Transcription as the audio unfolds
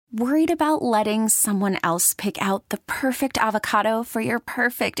Worried about letting someone else pick out the perfect avocado for your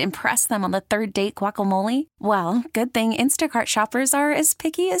perfect impress them on the third date guacamole? Well, good thing Instacart shoppers are as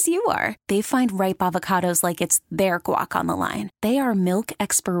picky as you are. They find ripe avocados like it's their guac on the line. They are milk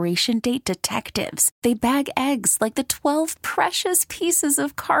expiration date detectives. They bag eggs like the 12 precious pieces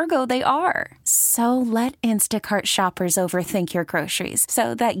of cargo they are. So let Instacart shoppers overthink your groceries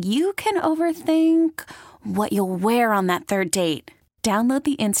so that you can overthink what you'll wear on that third date. Download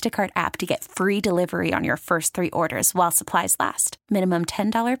the Instacart app to get free delivery on your first 3 orders while supplies last. Minimum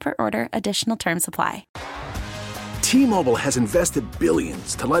 $10 per order. Additional terms apply. T-Mobile has invested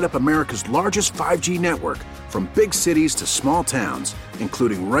billions to light up America's largest 5G network, from big cities to small towns,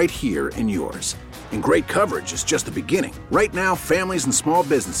 including right here in yours. And great coverage is just the beginning. Right now, families and small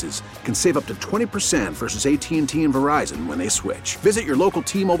businesses can save up to 20% versus AT&T and Verizon when they switch. Visit your local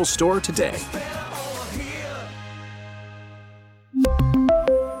T-Mobile store today.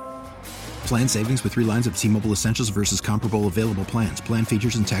 Plan savings with 3 lines of T-Mobile Essentials versus comparable available plans. Plan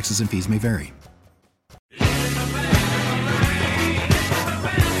features and taxes and fees may vary.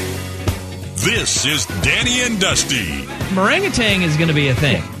 This is Danny and Dusty. Meringatang is going to be a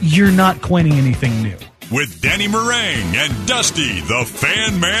thing. You're not coining anything new. With Danny Meringue and Dusty, the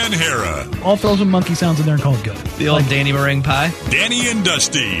Fan Man Hera. All throws some monkey sounds in there and call it good. The old Danny Meringue pie. Danny and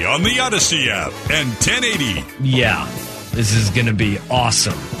Dusty on the Odyssey app and 1080. Yeah, this is going to be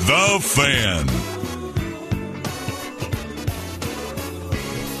awesome. The Fan.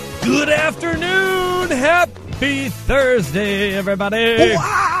 Good afternoon. Happy Thursday, everybody.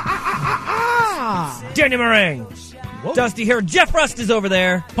 Danny Meringue. Whoa. Dusty here. Jeff Rust is over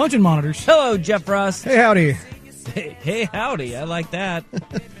there. Punching monitors. Hello, Jeff Rust. Hey, howdy. Hey, howdy. I like that.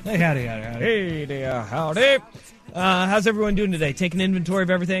 Hey, howdy. Hey there, howdy. How's everyone doing today? Taking inventory of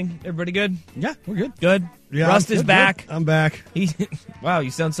everything? Everybody good? Yeah, we're good. Good? Yeah, Rust is good, back. Good. I'm back. Wow,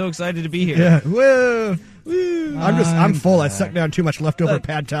 you sound so excited to be here. Yeah. Woo. I'm full. I sucked down too much leftover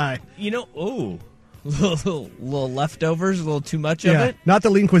pad thai. You know, little leftovers, a little too much of it. Not the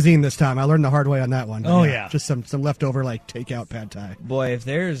lean cuisine this time. I learned the hard way on that one. Oh, yeah. Just some leftover like takeout pad thai. Boy, if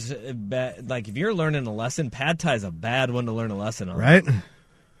there's if you're learning a lesson, pad thai is a bad one to learn a lesson on. Right?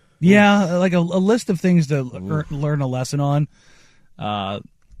 Yeah, like a list of things to learn a lesson on.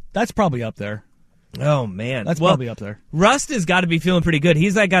 That's probably up there. Oh, man. That's probably up there. Rust has got to be feeling pretty good.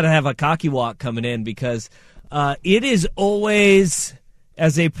 He's got to have a cocky walk coming in because it is always,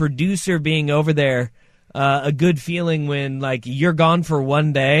 as a producer being over there, a good feeling when you're gone for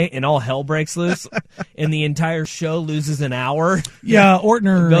one day and all hell breaks loose and the entire show loses an hour. Yeah,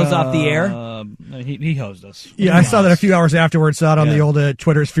 Ortner goes off the air. He hosed us. Yeah, I saw that a few hours afterwards. Saw it on the old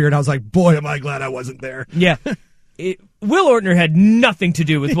Twitter sphere, and I was like, boy, am I glad I wasn't there. Yeah. Will Ortner had nothing to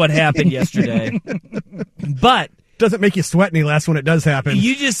do with what happened yesterday. But doesn't make you sweat any less when it does happen.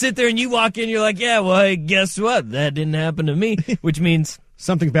 You just sit there and you walk in, you're like, yeah, well, hey, guess what? That didn't happen to me, which means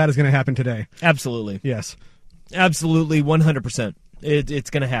something bad is going to happen today. Absolutely. Yes. Absolutely, 100%. It's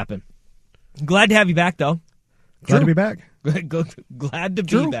going to happen. Glad to have you back, though. Glad to be back. Glad to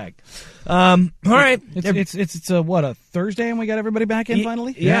be back. All right. It's a Thursday and we got everybody back in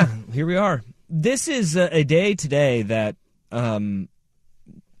finally? Yeah, here we are. This is a day today that I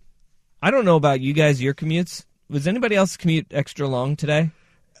don't know about you guys, your commutes. Was anybody else commute extra long today?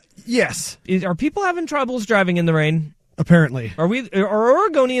 Yes. Are people having troubles driving in the rain? Apparently. Are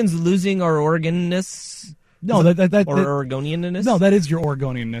Oregonians losing our Oregonness? No, Oregonianness? No, that is your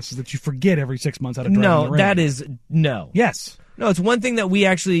Oregonianness, is that you forget every 6 months how to drive in the rain. That is no. Yes. No, it's one thing that we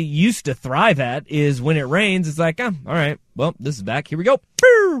actually used to thrive at is when it rains, it's like, all right, well, this is back. Here we go.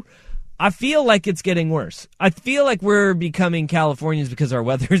 I feel like it's getting worse. I feel like we're becoming Californians because our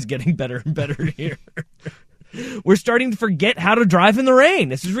weather is getting better and better here. We're starting to forget how to drive in the rain.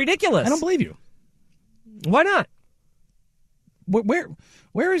 This is ridiculous. I don't believe you. Why not?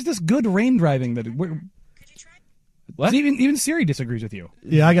 Where is this good rain driving? What? Even Siri disagrees with you.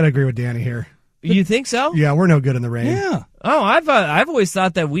 Yeah, I got to agree with Danny here. You think so? Yeah, we're no good in the rain. Yeah. Oh, I've always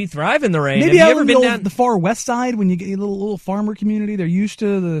thought that we thrive in the rain. Maybe Have you ever been down the far west side when you get a little farmer community? They're used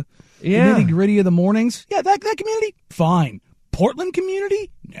to the Yeah. nitty gritty of the mornings. Yeah, that community, fine. Portland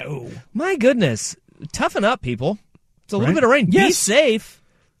community, no. My goodness, toughen up, people. It's a little bit of rain. Yes. Be safe.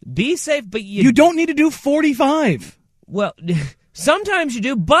 Be safe, but you don't need to do 45. Well, sometimes you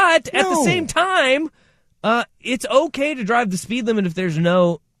do, but at the same time, it's okay to drive the speed limit if there's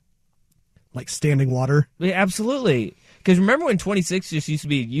no... Like standing water? Yeah, absolutely. Because remember when 26 just used to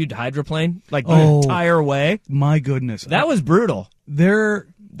be you'd hydroplane? Like the entire way? My goodness. That was brutal.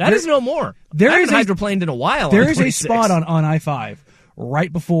 That is no more. I haven't hydroplaned in a while. There is a spot on I-5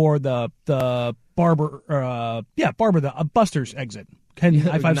 right before the Buster's exit.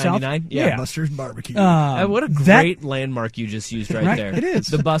 I-5 South. 99? Yeah. Buster's Barbecue. What a great landmark you just used right there. It is.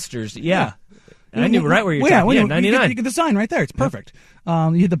 The Busters. Yeah. I knew right where you're talking. Yeah, 99. You get the sign right there. It's perfect. You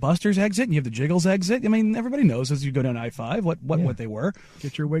have the Buster's exit, and you have the Jiggles exit. I mean, everybody knows as you go down I-5 what they were.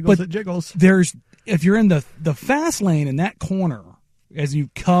 Get your wiggles But at Jiggles. If you're in the fast lane in that corner, as you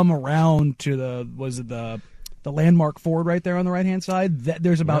come around to the landmark Ford right there on the right-hand side,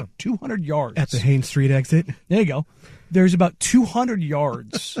 there's about 200 yards. At the Haines Street exit. There you go. There's about 200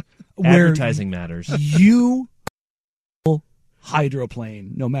 yards where Advertising matters. you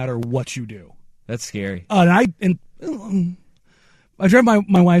hydroplane no matter what you do. That's scary. I drive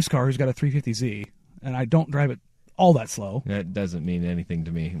my wife's car, who's got a 350Z, and I don't drive it all that slow. That doesn't mean anything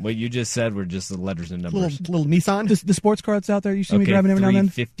to me. What you just said were just the letters and numbers. Little Nissan. The sports car that's out there, you see me driving every now and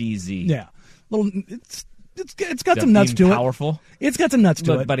then? 350Z. Yeah. It's got some nuts to it. Powerful. It's got some nuts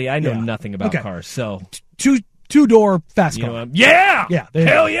to Look, it. buddy, I know nothing about cars, so two-door fast car. Yeah. Hell you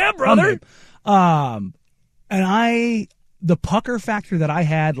go. yeah, brother. And the pucker factor that I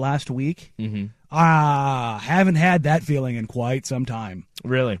had last week, haven't had that feeling in quite some time.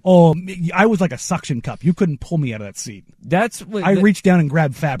 Really? Oh, I was like a suction cup. You couldn't pull me out of that seat. That's what I reached down and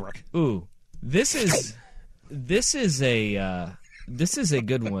grabbed fabric. Ooh, this is a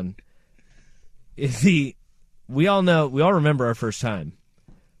good one. We all remember our first time,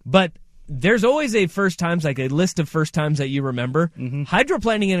 but there's always a first times, like a list of first times that you remember.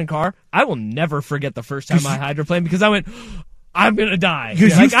 Hydroplaning in a car, I will never forget the first time I hydroplaned because I went, I'm gonna die.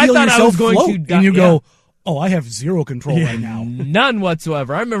 Because you feel I thought yourself I was going float, to die, and you go, oh, I have zero control right now. None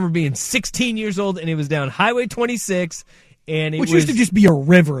whatsoever. I remember being 16 years old, and it was down Highway 26, and Which used to just be a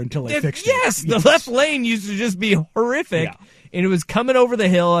river until they fixed it. Yes, the left lane used to just be horrific. Yeah. And it was coming over the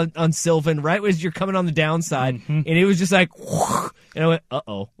hill on Sylvan, right as you're coming on the downside, and it was just like, and I went,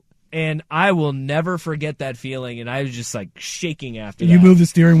 uh-oh. And I will never forget that feeling, and I was just like shaking after that. You move the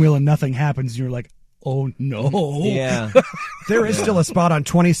steering wheel and nothing happens, and you're like, oh no. Yeah. There is still a spot on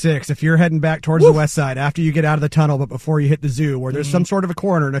 26 if you're heading back towards the west side after you get out of the tunnel, but before you hit the zoo, where there's some sort of a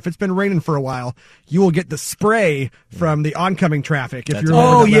corner, and if it's been raining for a while, you will get the spray from the oncoming traffic if you're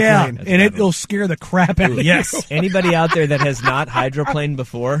Oh, moving that yeah. left lane. And it'll scare the crap out of you. Yes. Anybody out there that has not hydroplaned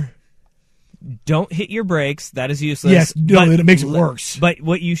before, don't hit your brakes. That is useless. Yes, no, it makes it worse. But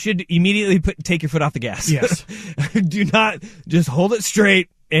what you should immediately take your foot off the gas. Yes. Do not just hold it straight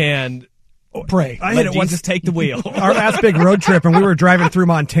and Pray. I let hit it once. Jesus take the wheel. Our last big road trip, and we were driving through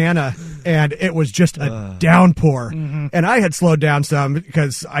Montana, and it was just a downpour. And I had slowed down some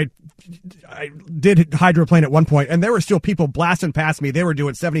because I did hydroplane at one point, and there were still people blasting past me. They were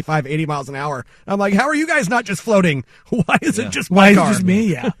doing 75, 80 miles an hour. I'm like, how are you guys not just floating? Why is it just Why my is car? it just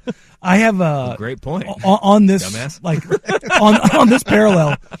me? Yeah. I have a Great point. on this Dumbass. like on this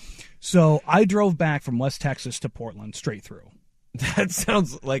parallel. So I drove back from West Texas to Portland straight through. That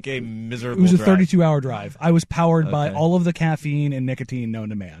sounds like a miserable It was a drive. 32-hour drive. I was powered by Okay. all of the caffeine and nicotine known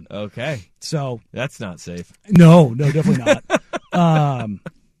to man. Okay. So That's not safe. no, definitely not.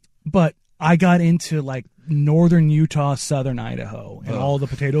 But I got into like northern Utah, southern Idaho, and all the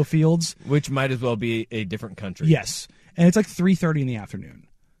potato fields. Which might as well be a different country. Yes, and it's like 3:30 in the afternoon,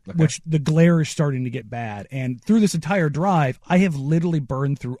 which the glare is starting to get bad. And through this entire drive, I have literally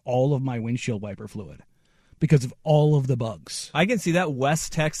burned through all of my windshield wiper fluid because of all of the bugs. I can see that.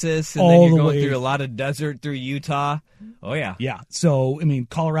 West Texas, and All then you're the going way. through a lot of desert through Utah. Oh, yeah. Yeah. So, I mean,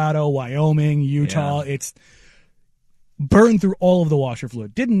 Colorado, Wyoming, Utah, it's burned through all of the washer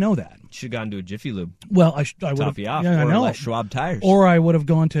fluid. Didn't know that. Should have gone to a Jiffy Lube. Well, I would have. Top you off. Yeah, I or know. like Schwab tires. Or I would have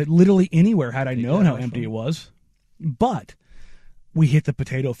gone to literally anywhere had I known how that's empty fine. it was. But we hit the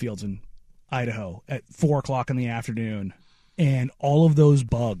potato fields in Idaho at 4:00 in the afternoon, and all of those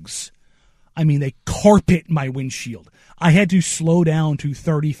bugs, I mean, they carpet my windshield. I had to slow down to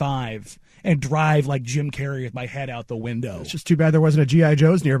 35 and drive like Jim Carrey with my head out the window. It's just too bad there wasn't a G.I.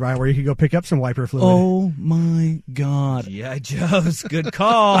 Joe's nearby where you could go pick up some wiper fluid. Oh my God. G.I. Joe's. Good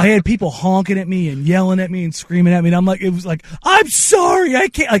call. I had people honking at me and yelling at me and screaming at me. And I'm like, it was like, I'm sorry. I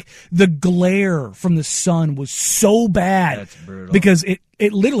can't. Like, the glare from the sun was so bad. That's brutal. Because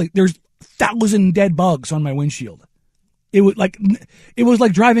it literally, there's 1,000 dead bugs on my windshield. It was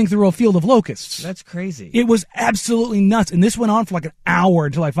like driving through a field of locusts. That's crazy. It was absolutely nuts. And this went on for like an hour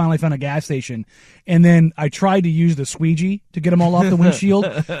until I finally found a gas station. And then I tried to use the squeegee to get them all off the windshield.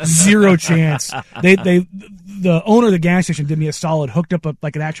 Zero chance. The owner of the gas station did me a solid, hooked up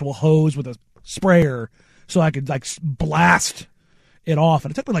like an actual hose with a sprayer so I could like blast it off.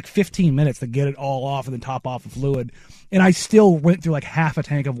 And it took me like 15 minutes to get it all off and then top off the fluid. And I still went through like half a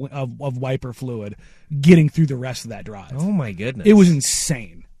tank of wiper fluid getting through the rest of that drive. Oh, my goodness. It was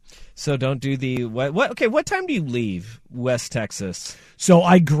insane. So don't do the what? Okay, what time do you leave West Texas? So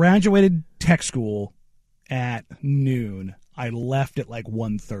I graduated tech school at noon. I left at like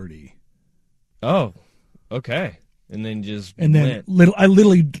 1:30. Oh, okay. And then just And then went. I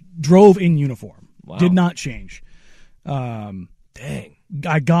literally drove in uniform. Wow. Did not change. Dang.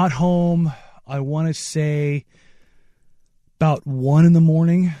 I got home, I want to say, about 1 in the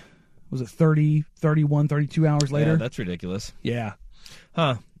morning. Was it 30, 31, 32 hours later? Yeah, that's ridiculous. Yeah.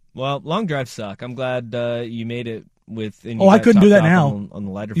 Huh. Well, long drives suck. I'm glad you made it with. And Oh, you I got couldn't do topped that off now. on the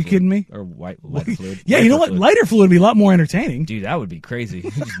lighter. You fluid. kidding me? Or lighter fluid. Yeah, you know what? Fluid. Lighter fluid would be a lot more entertaining. Dude, that would be crazy.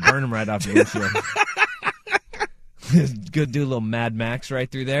 Just burn them right off your windshield. Good, do a little Mad Max right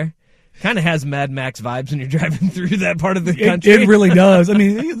through there. Kind of has Mad Max vibes when you're driving through that part of the country. It really does. I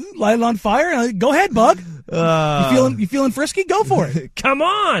mean, light it on fire. Go ahead, Bug. You feeling frisky? Go for it. Come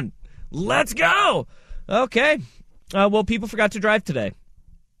on, let's go. Okay. Well, people forgot to drive today.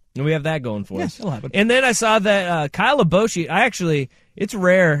 And we have that going for us. It'll happen. And then I saw that Kyle Aboshi, it's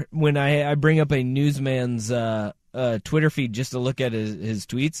rare when I bring up a newsman's Twitter feed just to look at his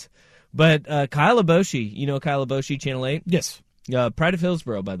tweets. But Kyle Aboshi, you know Kyle Aboshi, Channel 8? Yes. Pride of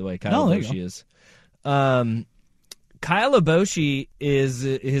Hillsborough, by the way, Kyle there you Aboshi is. Kyle Aboshi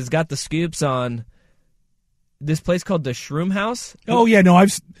has got the scoops on this place called the Shroom House. Oh yeah, no, the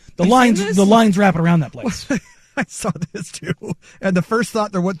seen this? lines wrapping around that place. I saw this too, and the first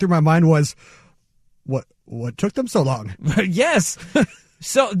thought that went through my mind was, "What took them so long?" Yes.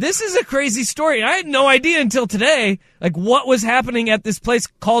 So this is a crazy story. I had no idea until today, like what was happening at this place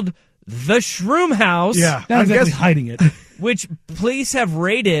called the Shroom House. Yeah, Not exactly hiding it. Which police have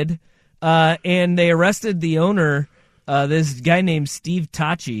raided, and they arrested the owner, this guy named Steve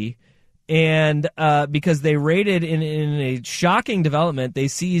Tachi, and because they raided in a shocking development, they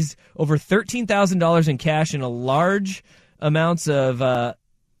seized over $13,000 in cash and a large amounts of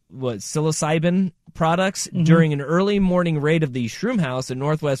psilocybin products during an early morning raid of the Shroom House in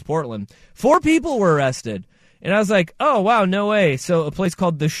Northwest Portland. 4 people were arrested, and I was like, "Oh wow, no way!" So a place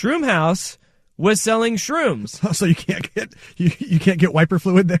called the Shroom House was selling shrooms. So you can't get you can't get wiper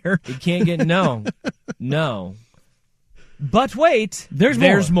fluid there. You can't get no. But wait,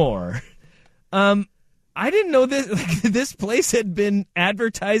 there's more. I didn't know this place had been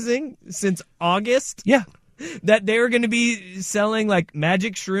advertising since August. Yeah. That they were going to be selling like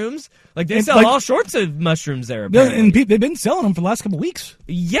magic shrooms. Like they sell all sorts of mushrooms there. And they've been selling them for the last couple of weeks.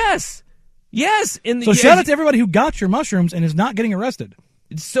 Yes. So shout out to everybody who got your mushrooms and is not getting arrested.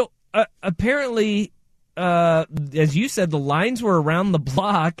 So apparently, as you said, the lines were around the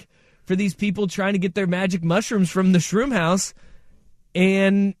block for these people trying to get their magic mushrooms from the Shroom House.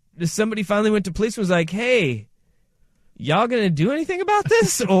 And somebody finally went to police and was like, "Hey, y'all going to do anything about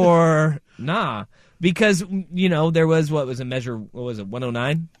this or nah?" Because, there was, Measure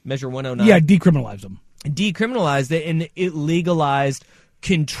 109? Measure 109? Yeah, decriminalized them. Decriminalized it, and it legalized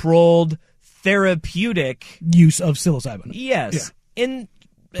controlled therapeutic use of psilocybin. Yes. Yeah.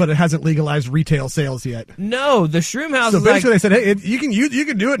 But it hasn't legalized retail sales yet. No, the Shroom House so is basically like, they said, "Hey, you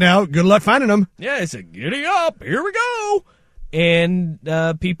can do it now. Good luck finding them." Yeah, they said, "Giddy up, here we go." And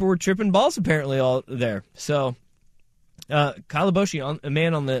people were tripping balls apparently all there. So Kyle Aboshi, a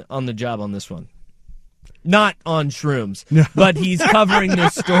man on the job on this one. Not on shrooms, but he's covering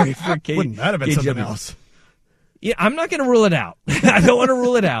this story for KW. Wouldn't that have been something else? Yeah, I'm not going to rule it out. I don't want to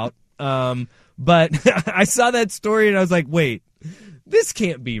rule it out. But I saw that story and I was like, wait, this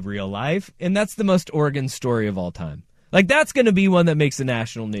can't be real life. And that's the most Oregon story of all time. Like, that's going to be one that makes the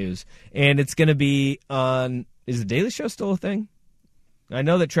national news. And it's going to be on... Is the Daily Show still a thing? I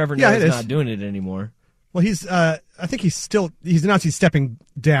know that Trevor Noah is not doing it anymore. Well, I think he's announced he's stepping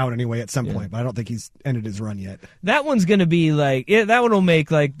down anyway at some point, but I don't think he's ended his run yet. That one's going to be like, that one will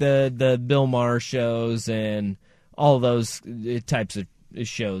make like the Bill Maher shows and all those types of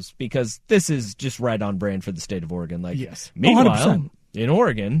shows because this is just right on brand for the state of Oregon. Like, yes. Meanwhile, 100%. in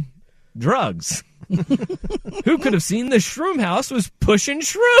Oregon, drugs. Who could have seen the Shroom House was pushing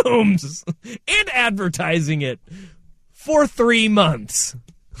shrooms and advertising it for 3 months.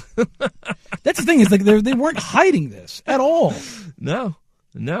 That's the thing is like they weren't hiding this at all. No.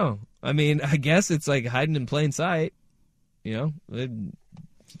 I mean, I guess it's like hiding in plain sight. I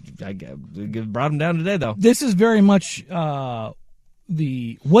brought him down today, though. This is very much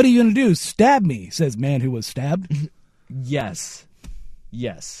the "what are you going to do? Stab me?" says man who was stabbed. Yes.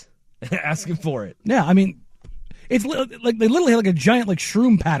 Asking for it. Yeah, I mean, it's like they literally had like a giant like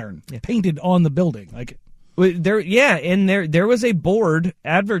shroom pattern painted on the building. Like there was a board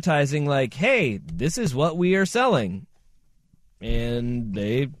advertising like, "Hey, this is what we are selling," and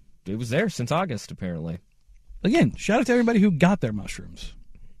it was there since August apparently. Again, shout out to everybody who got their mushrooms.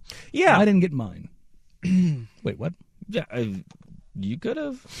 Yeah. I didn't get mine. Wait, what? Yeah, you could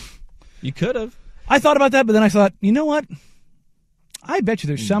have. You could have. I thought about that, but then I thought, you know what? I bet you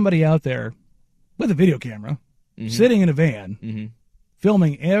there's somebody out there with a video camera sitting in a van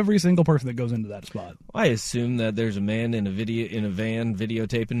filming every single person that goes into that spot. I assume that there's a man in a van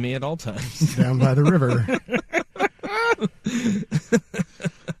videotaping me at all times. Down by the river.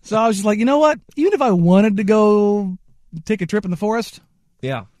 So I was just like, you know what? Even if I wanted to go take a trip in the forest,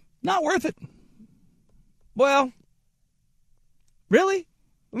 Yeah. not worth it. Well, really?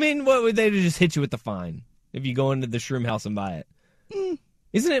 I mean, what would they just hit you with the fine if you go into the shroom house and buy it?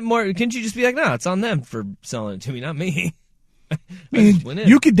 Isn't it more? Can't you just be like, no, it's on them for selling it to me, not me? I mean,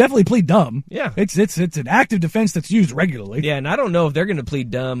 you could definitely plead dumb. Yeah. It's an active defense that's used regularly. Yeah, and I don't know if they're going to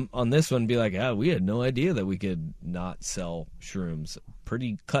plead dumb on this one and be like, we had no idea that we could not sell shrooms.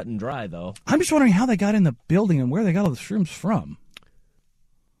 Pretty cut and dry, though. I'm just wondering how they got in the building and where they got all the shrooms from.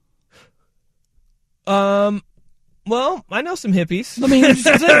 Well, I know some hippies. I mean,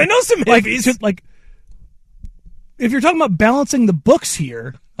 I know some hippies. Like, if you're talking about balancing the books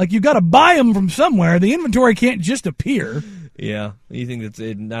here, like you got to buy them from somewhere. The inventory can't just appear. Yeah, you think that's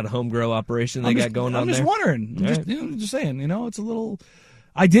not a home grow operation they got going on there? I'm just wondering. I'm just saying. It's a little.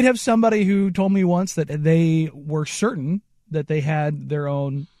 I did have somebody who told me once that they were certain that they had their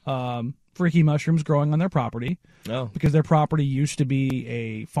own freaky mushrooms growing on their property. Oh, because their property used to be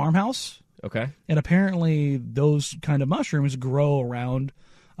a farmhouse. Okay. And apparently those kind of mushrooms grow around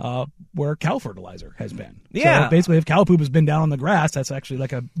where cow fertilizer has been. Yeah. So basically, if cow poop has been down on the grass, that's actually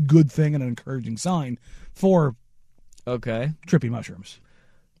like a good thing and an encouraging sign for trippy mushrooms.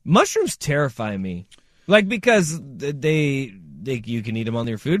 Mushrooms terrify me. Like, because they you can eat them on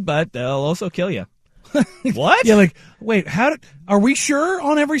your food, but they'll also kill you. What? Yeah, like, wait, are we sure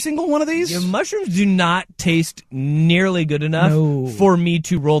on every single one of these? Yeah, mushrooms do not taste nearly good enough for me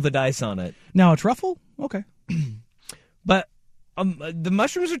to roll the dice on it. Now, a truffle? Okay. But the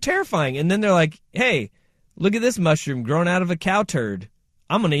mushrooms are terrifying. And then they're like, hey, look at this mushroom growing out of a cow turd.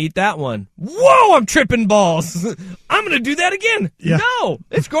 I'm going to eat that one. Whoa, I'm tripping balls. I'm going to do that again. Yeah. No,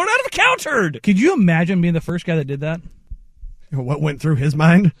 it's growing out of a cow turd. Could you imagine being the first guy that did that? What went through his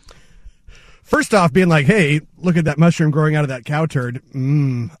mind? First off, being like, hey, look at that mushroom growing out of that cow turd.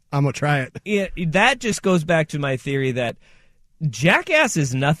 I'm going to try it. Yeah, that just goes back to my theory that Jackass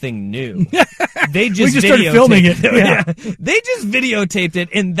is nothing new. They just started filming it. Yeah. They just videotaped it,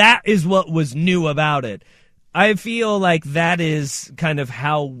 and that is what was new about it. I feel like that is kind of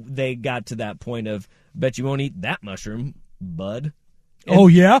how they got to that point of, bet you won't eat that mushroom, bud. Oh,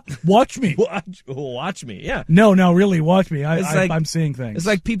 yeah? Watch me. Watch me, yeah. No, really, watch me. I'm seeing things. It's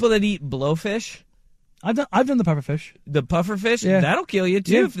like people that eat blowfish. I've done the pufferfish. The pufferfish? Yeah. That'll kill you,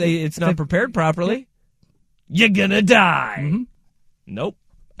 too, if it's not prepared properly. Yeah. You're gonna die. Mm-hmm. Nope.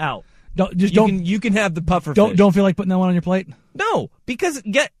 Out. You can have the pufferfish. Don't feel like putting that one on your plate? No, because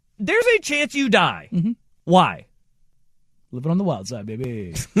there's a chance you die. Mm-hmm. Why? Living on the wild side,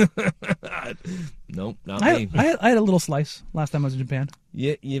 baby. Nope, not me. I had a little slice last time I was in Japan.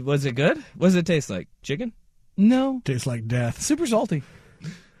 Yeah, was it good? What does it taste like? Chicken? No. Tastes like death. Super salty.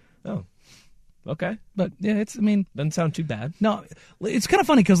 Oh, okay. But, yeah, doesn't sound too bad. No, it's kind of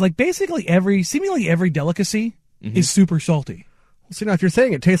funny because, like, basically seemingly every delicacy is super salty. See, now, if you're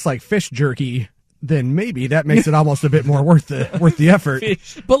saying it tastes like fish jerky, then maybe that makes it almost a bit more worth the effort.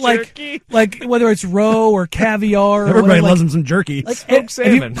 Fish but jerky. like whether it's roe or caviar, everybody loves some jerky. Like smoked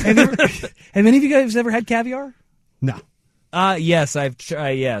salmon. Have any of you guys ever had caviar? No. Yes, I've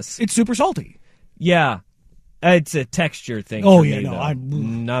tried. Yes, it's super salty. Yeah, it's a texture thing. Oh for yeah, me,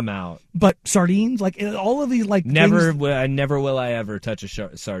 no, I'm out. But sardines, like all of these, like never things, will I ever touch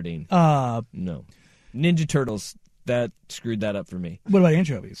a sardine. No, Ninja Turtles that screwed that up for me. What about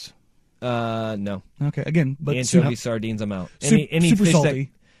anchovies? No. Okay, again, but anchovy, sardines, I'm out. Any super fish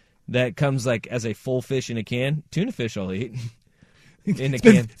salty that comes like as a full fish in a can. Tuna fish I'll eat.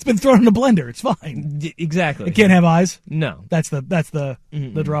 It's been thrown in a blender. It's fine. Exactly. It can't have eyes. No. That's the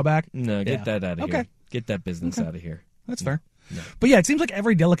drawback. No, get that out of here. Get that business out of here. That's fair. No. But yeah, it seems like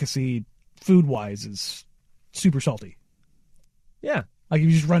every delicacy, food wise, is super salty. Yeah. Like if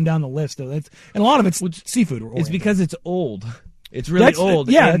you just run down the list, and a lot of it's seafood. It's because it's old. It's really old.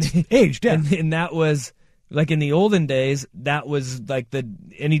 It's aged. Yeah. And that was like in the olden days. That was like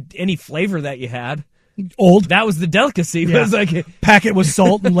any flavor that you had. Old. That was the delicacy. Yeah. It was like pack it with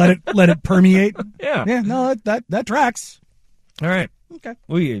salt and let it permeate. Yeah. Yeah. No, that tracks. All right. Okay.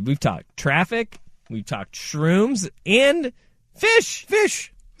 We've talked traffic. We've talked shrooms and fish.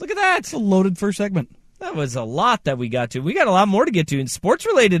 Fish. Look at that. It's a loaded first segment. That was a lot that we got to. We got a lot more to get to, and sports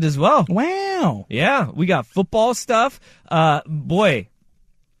related as well. Wow. Yeah, we got football stuff. Boy,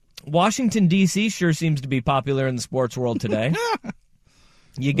 Washington, D.C. sure seems to be popular in the sports world today.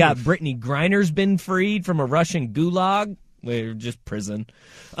 You got Brittany Griner's been freed from a Russian gulag. Or just prison.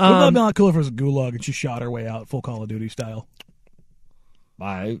 Would that have been a lot cooler if it was a gulag and she shot her way out, full Call of Duty style?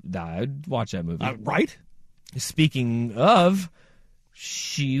 I'd watch that movie. Right? Speaking of,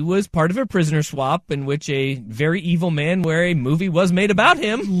 she was part of a prisoner swap in which a very evil man where a movie was made about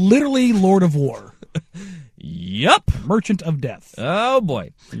him. Literally Lord of War. Yup. Merchant of Death. Oh,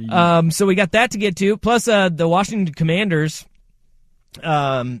 boy. So we got that to get to. Plus, the Washington Commanders,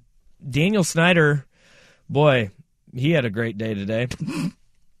 Daniel Snyder, boy, he had a great day today.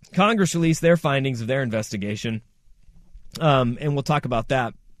 Congress released their findings of their investigation, and we'll talk about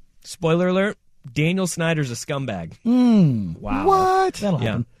that. Spoiler alert, Daniel Snyder's a scumbag. Wow. What? That'll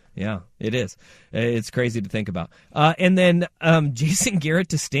happen. Yeah, it is. It's crazy to think about. And then Jason Garrett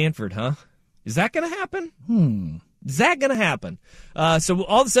to Stanford, huh? Is that going to happen? Is that going to happen? So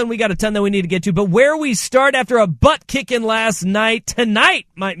all of a sudden we got a ton that we need to get to, but where we start after a butt kicking last night, tonight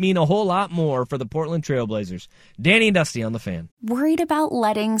might mean a whole lot more for the Portland Trailblazers. Danny and Dusty on the Fan. Worried about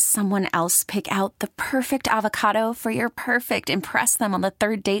letting someone else pick out the perfect avocado for your perfect impress them on the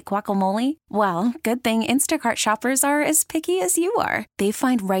third date guacamole? Well, good thing Instacart shoppers are as picky as you are. They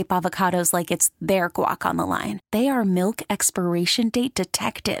find ripe avocados like it's their guac on the line. They are milk expiration date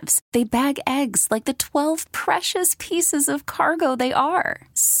detectives. They bag eggs like the 12 precious pieces of cargo they are.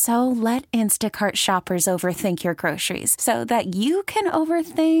 So let Instacart shoppers overthink your groceries so that you can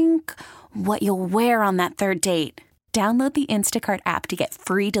overthink what you'll wear on that third date. Download the Instacart app to get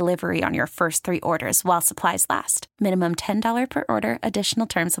free delivery on your first 3 orders while supplies last. Minimum $10 per order. Additional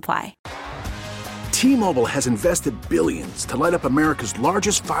terms apply. T-Mobile has invested billions to light up America's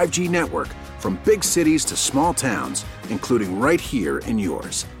largest 5G network, from big cities to small towns, including right here in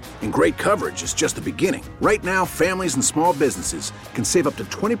yours. And great coverage is just the beginning. Right now, families and small businesses can save up to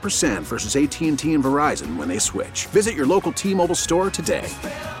 20% versus AT&T and Verizon when they switch. Visit your local T-Mobile store today.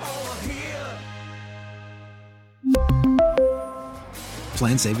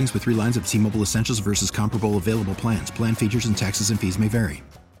 Plan savings with 3 lines of T-Mobile Essentials versus comparable available plans. Plan features and taxes and fees may vary.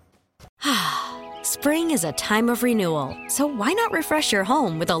 Spring is a time of renewal, so why not refresh your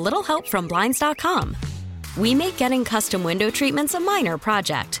home with a little help from Blinds.com? We make getting custom window treatments a minor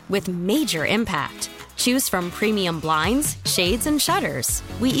project with major impact. Choose from premium blinds, shades, and shutters.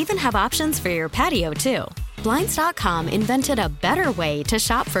 We even have options for your patio, too. Blinds.com invented a better way to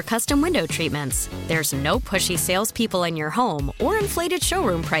shop for custom window treatments. There's no pushy salespeople in your home or inflated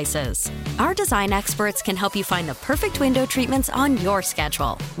showroom prices. Our design experts can help you find the perfect window treatments on your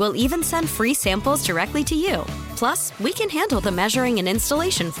schedule. We'll even send free samples directly to you. Plus, we can handle the measuring and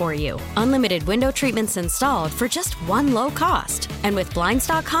installation for you. Unlimited window treatments installed for just one low cost. And with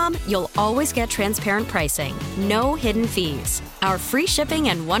Blinds.com, you'll always get transparent pricing. No hidden fees. Our free shipping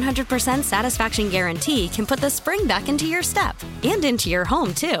and 100% satisfaction guarantee can put the spring back into your step and into your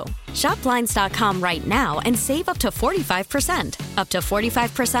home, too. Shop Blinds.com right now and save up to 45%. Up to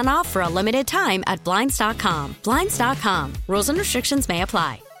 45% off for a limited time at Blinds.com. Blinds.com. Rules and restrictions may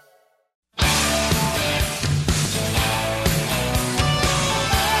apply.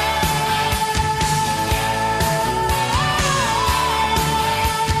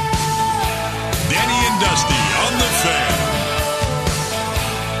 Danny and Dusty on the Fan.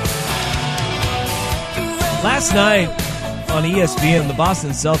 Last night on ESPN, the Boston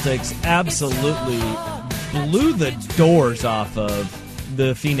Celtics absolutely blew the doors off of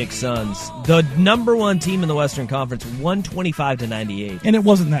the Phoenix Suns, the number 1 team in the Western Conference, 125-98. And it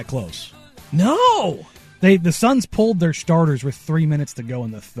wasn't that close. No! The Suns pulled their starters with 3 minutes to go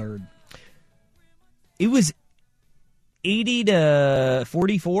in the third. It was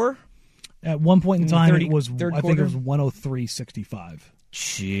 80-44? At one point in time, it was, third I think it quarter? was 103-65.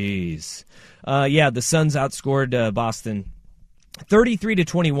 Jeez. Yeah, the Suns outscored Boston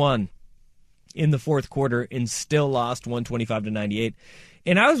 33-21 in the fourth quarter and still lost 125-98.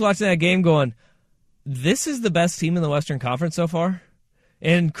 And I was watching that game going, this is the best team in the Western Conference so far?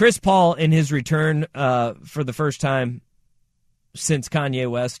 And Chris Paul, in his return for the first time since Kanye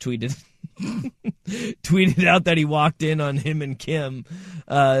West tweeted out that he walked in on him and Kim,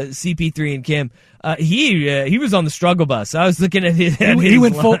 CP3 and Kim. He was on the struggle bus. I was looking at his He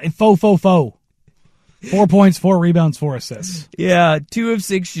went line. faux. 4 points, 4 rebounds, 4 assists. Yeah, 2 of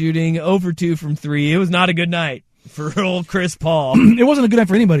 6 shooting, 0 for 2 from 3. It was not a good night for old Chris Paul. It wasn't a good night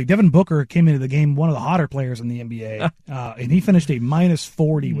for anybody. Devin Booker came into the game, one of the hotter players in the NBA, and he finished a minus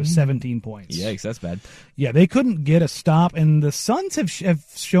 40 with 17 points. Yikes, that's bad. Yeah, they couldn't get a stop, and the Suns have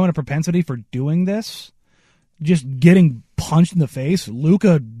shown a propensity for doing this. just getting punched in the face.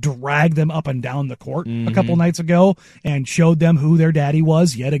 Luka dragged them up and down the court a couple nights ago and showed them who their daddy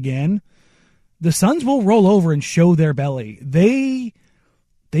was yet again. The Suns will roll over and show their belly. They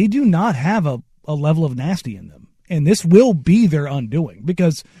do not have a level of nasty in them. And this will be their undoing,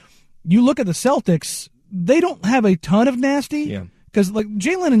 because you look at the Celtics, they don't have a ton of nasty. Yeah. Because like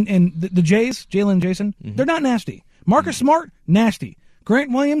Jalen and the Jays, Jalen and Jason, they're not nasty. Marcus Smart, nasty.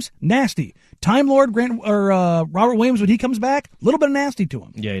 Grant Williams, nasty. Time Lord Robert Williams, when he comes back, a little bit of nasty to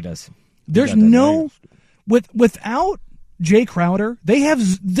him. Yeah, he does. There's no without Jay Crowder, they have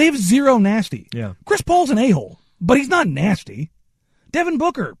zero nasty. Yeah. Chris Paul's an a-hole, but he's not nasty. Devin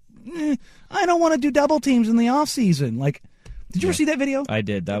Booker, I don't want to do double teams in the offseason. Like, did you ever see that video? I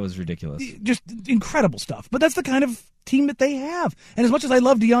did. That was ridiculous. Just incredible stuff. But that's the kind of team that they have. And as much as I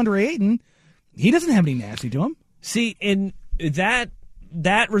love DeAndre Ayton, he doesn't have any nasty to him. See, in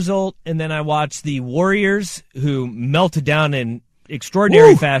that result, and then I watched the Warriors, who melted down in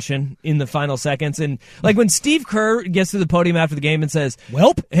extraordinary fashion in the final seconds. And like when Steve Kerr gets to the podium after the game and says,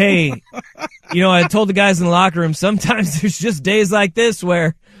 "Welp, hey, I told the guys in the locker room, sometimes there's just days like this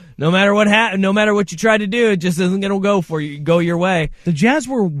where no matter what no matter what you try to do, it just isn't going to go your way." The Jazz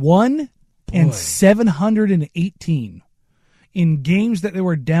were 1-718 in games that they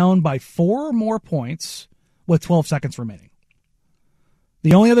were down by 4 or more points with 12 seconds remaining.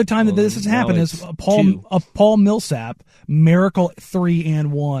 The only other time that this has happened is Paul Millsap miracle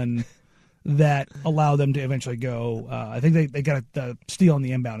 3-and-1 that allowed them to eventually go. I think they got a steal on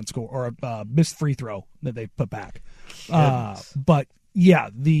the inbound and score, or a missed free throw that they put back. But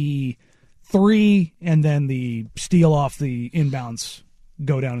yeah, the 3 and then the steal off the inbounds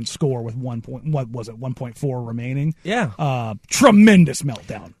go down and score with 1.4 remaining. Yeah. Tremendous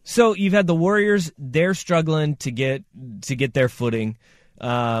meltdown. So you've had the Warriors, they're struggling to get their footing.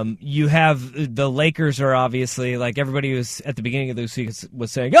 You have the Lakers are obviously, like everybody was at the beginning of this week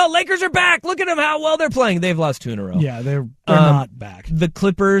was saying, "Oh, Lakers are back. Look at them, how well they're playing." They've lost 2 in a row. Yeah, they're not back. The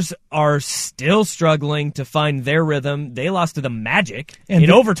Clippers are still struggling to find their rhythm. They lost to the Magic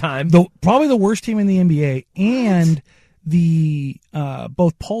in overtime. Probably the worst team in the NBA, and the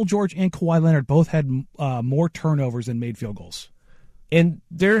both Paul George and Kawhi Leonard both had more turnovers than made field goals. And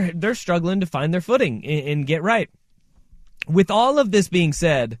they're struggling to find their footing and get right. With all of this being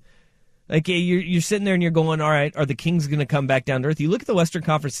said, like you're sitting there and you're going, all right, are the Kings going to come back down to earth? You look at the Western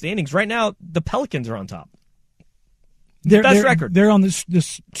Conference standings right now. The Pelicans are on top. Best record. They're on this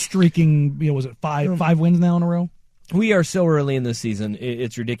streaking. Was it 5 wins now in a row? We are so early in this season.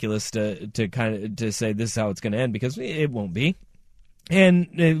 It's ridiculous to say this is how it's going to end, because it won't be, and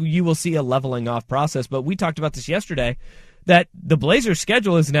you will see a leveling off process. But we talked about this yesterday, that the Blazers'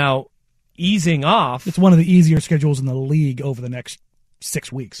 schedule is now easing off. It's one of the easier schedules in the league over the next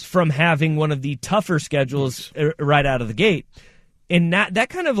 6 weeks, from having one of the tougher schedules right out of the gate. And that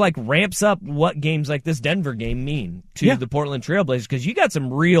kind of like ramps up what games like this Denver game mean to the Portland Trailblazers, because you got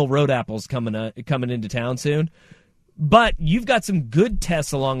some real road apples coming into town soon. But you've got some good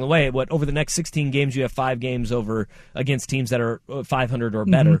tests along the way. Over the next 16 games, you have 5 games over against teams that are 500 or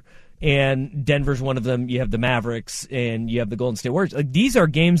better. And Denver's one of them. You have the Mavericks and you have the Golden State Warriors. Like, these are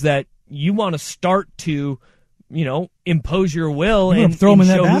games that you want to start to, impose your will and throw them in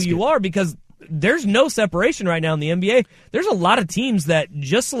show that who basket. you are, because there's no separation right now in the NBA. There's a lot of teams that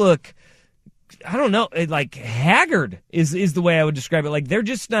just look, I don't know, like haggard is the way I would describe it. Like, they're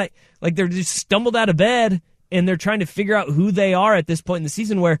just not, like they're just stumbled out of bed and they're trying to figure out who they are at this point in the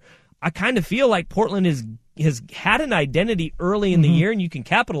season, where I kind of feel like Portland has had an identity early in the year, and you can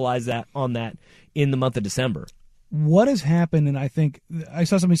capitalize on that in the month of December. What has happened, and I think I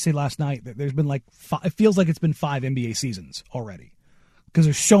saw somebody say last night that there's been it feels like it's been 5 NBA seasons already, because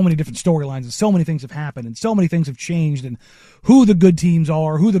there's so many different storylines and so many things have happened and so many things have changed, and who the good teams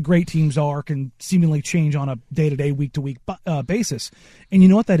are, who the great teams are, can seemingly change on a day-to-day, week-to-week basis. And you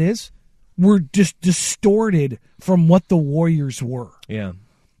know what that is? We're just distorted from what the Warriors were. Yeah.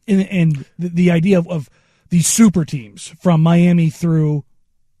 And the idea of these super teams from Miami through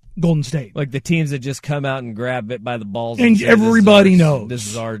Golden State, like the teams that just come out and grab it by the balls, and say, everybody knows this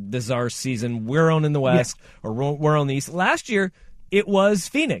is our season. We're owning the West, or we're on the East. Last year, it was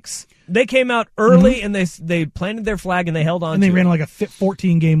Phoenix. They came out early and they planted their flag and they held on. And they ran like a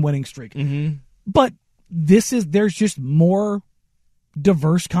 14-game winning streak. Mm-hmm. But there's just more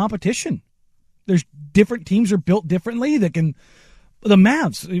diverse competition. There's different teams are built differently that can. The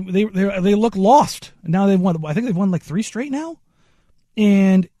Mavs, they look lost. Now they've won. I think they've won like 3 straight now.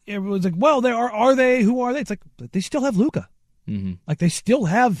 And everyone's like, well, are they? Who are they? It's like, they still have Luka. Mm-hmm. Like, they still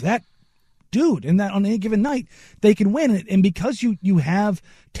have that dude, and that on any given night they can win. And because you have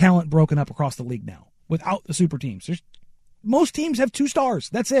talent broken up across the league now, without the super teams. Most teams have 2 stars.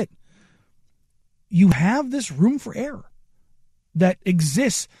 That's it. You have this room for error that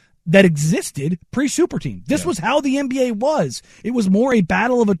existed pre-super team. This was how the NBA was. It was more a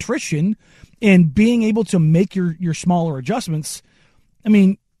battle of attrition and being able to make your smaller adjustments. I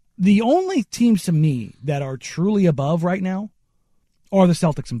mean, the only teams to me that are truly above right now are the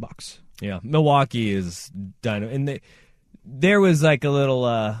Celtics and Bucks. Yeah, Milwaukee is done. And there was like a little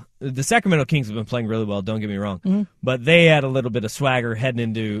the Sacramento Kings have been playing really well, don't get me wrong. But they had a little bit of swagger heading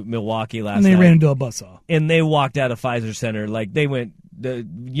into Milwaukee last night. And they ran into a buzzsaw. And they walked out of Pfizer Center like they went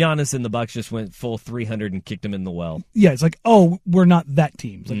Giannis and the Bucks just went full 300 and kicked him in the well. Yeah, it's like, oh, we're not that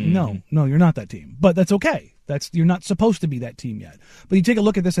team. It's like, no, you're not that team. But that's okay. You're not supposed to be that team yet. But you take a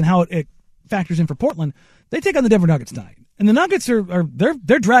look at this and how it factors in for Portland. They take on the Denver Nuggets tonight. And the Nuggets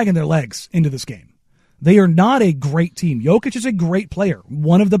they're dragging their legs into this game. They are not a great team. Jokic is a great player,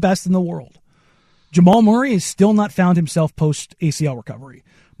 one of the best in the world. Jamal Murray has still not found himself post-ACL recovery.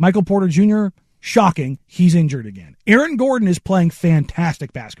 Michael Porter Jr., shocking, he's injured again. Aaron Gordon is playing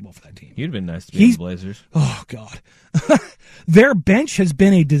fantastic basketball for that team. He'd have been nice to be in the Blazers. Oh, God. Their bench has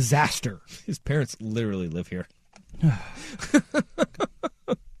been a disaster. His parents literally live here.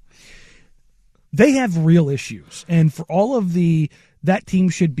 They have real issues. And for all of that team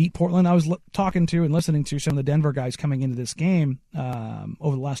should beat Portland. I was talking to and listening to some of the Denver guys coming into this game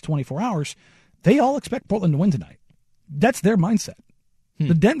over the last 24 hours. They all expect Portland to win tonight. That's their mindset.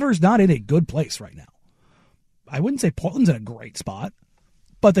 The Denver's not in a good place right now. I wouldn't say Portland's in a great spot,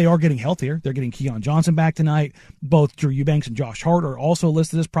 but they are getting healthier. They're getting Keon Johnson back tonight. Both Drew Eubanks and Josh Hart are also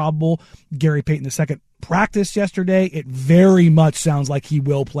listed as probable. Gary Payton II practiced yesterday. It very much sounds like he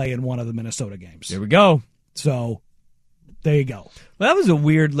will play in one of the Minnesota games. There we go. So there you go. Well, that was a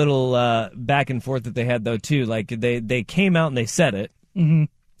weird little back and forth that they had, though, too. Like, they came out and they said it. Mm-hmm.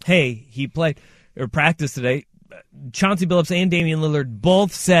 Hey, he played or practiced today. Chauncey Billups and Damian Lillard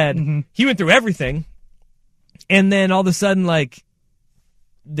both said he went through everything. And then all of a sudden, like,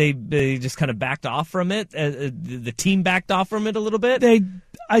 they just kind of backed off from it. The team backed off from it a little bit.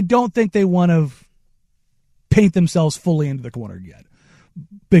 I don't think they want to paint themselves fully into the corner yet,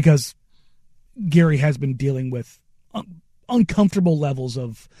 because Gary has been dealing with uncomfortable levels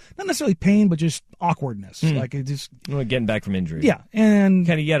of not necessarily pain, but just awkwardness. Like it just getting back from injury. Yeah, and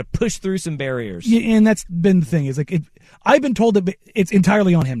kind of you got to push through some barriers. Yeah, and that's been the thing. Is like I've been told that it's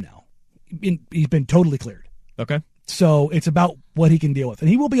entirely on him now. He's been totally cleared. Okay. So it's about what he can deal with. And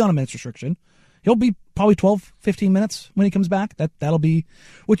he will be on a minutes restriction. He'll be probably 12, 15 minutes when he comes back. That'll be,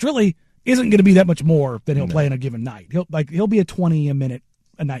 which really isn't going to be that much more than he'll play in a given night. He'll be a 20-minute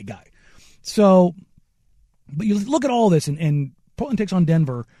a night guy. So, but you look at all this, and Portland takes on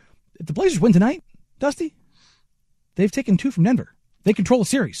Denver. If the Blazers win tonight, Dusty, they've taken 2 from Denver. They control the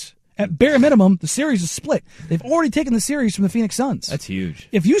series. At bare minimum, the series is split. They've already taken the series from the Phoenix Suns. That's huge.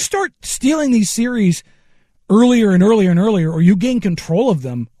 If you start stealing these series earlier and earlier and earlier, or you gain control of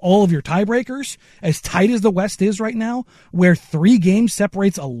them, all of your tiebreakers, as tight as the West is right now, where 3 games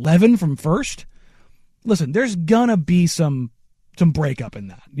separates 11 from first, listen, there's gonna be some breakup in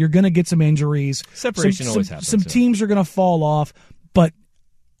that. You're gonna get some injuries. Separation always happens. Some teams are gonna fall off, but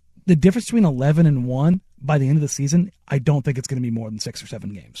the difference between 11 and 1 by the end of the season, I don't think it's gonna be more than 6 or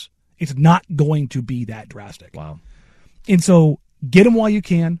 7 games. It's not going to be that drastic. Wow. And so get them while you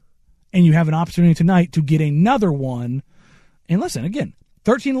can. And you have an opportunity tonight to get another one. And listen, again,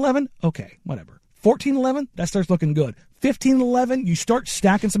 13-11, okay, whatever. 14-11, that starts looking good. 15-11, you start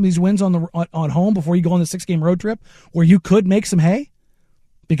stacking some of these wins on home before you go on the 6-game road trip where you could make some hay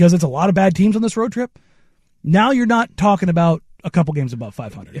because it's a lot of bad teams on this road trip. Now you're not talking about a couple games above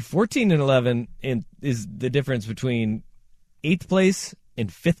 500. If 14-11 is the difference between 8th place and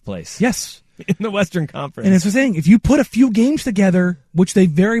 5th place. Yes. In the Western Conference. And it's the thing, if you put a few games together, which they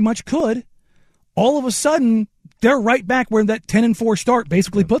very much could, all of a sudden, they're right back where that 10-4 start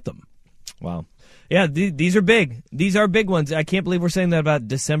basically put them. Wow. Yeah, these are big. These are big ones. I can't believe we're saying that about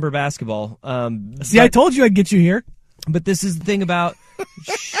December basketball. I told you I'd get you here. But this is the thing about...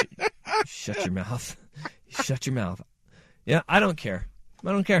 shut your mouth. Shut your mouth. Yeah, I don't care.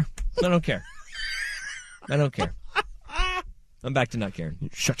 I don't care. I'm back to not caring.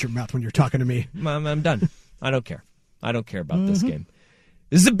 Shut your mouth when you're talking to me. I'm done. I don't care. I don't care about this game.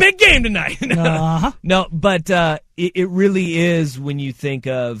 This is a big game tonight. No, but it really is when you think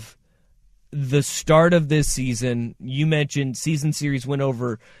of the start of this season. You mentioned season series win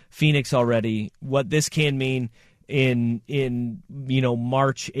over Phoenix already. What this can mean in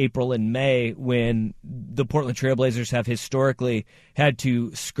March, April, and May, when the Portland Trailblazers have historically had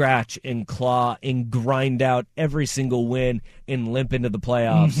to scratch and claw and grind out every single win and limp into the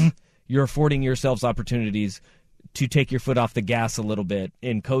playoffs. you're affording yourselves opportunities to take your foot off the gas a little bit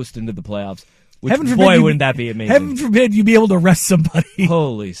and coast into the playoffs. Which, wouldn't that be amazing? Heaven forbid you be able to arrest somebody.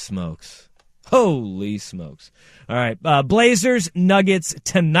 Holy smokes. Holy smokes. All right. Blazers, Nuggets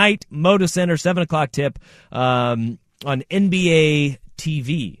tonight. Moda Center, 7 o'clock tip on NBA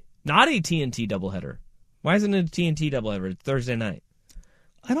TV. Not a TNT doubleheader. Why isn't it a TNT doubleheader? It's Thursday night.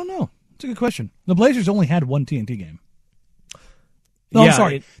 I don't know. It's a good question. The Blazers only had one TNT game. No, I'm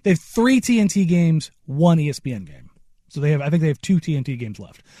sorry. They have 3 TNT games, 1 ESPN game. So I think they have 2 TNT games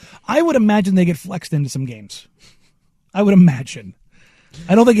left. I would imagine they get flexed into some games. I would imagine.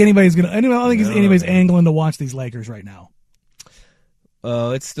 I don't think anybody's anybody's angling to watch these Lakers right now.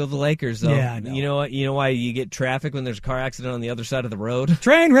 Oh, it's still the Lakers, though. Yeah, I know. You know why you get traffic when there's a car accident on the other side of the road?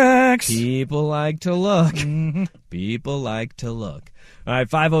 Train wrecks. People like to look. Mm-hmm. People like to look. All right,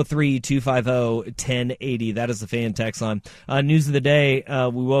 503-250-1080. That is the fan text line. News of the day,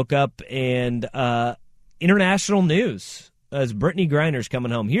 we woke up and international news as Brittany Griner's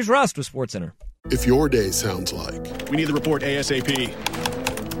coming home. Here's Rust with SportsCenter. If your day sounds like... We need the report ASAP.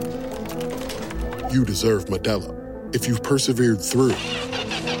 You deserve Modelo. If you've persevered through...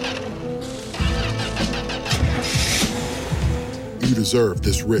 You deserve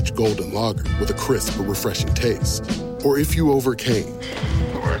this rich golden lager with a crisp but refreshing taste. Or if you overcame... 2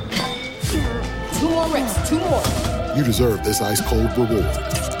 more reps, 2 more. You deserve this ice-cold reward.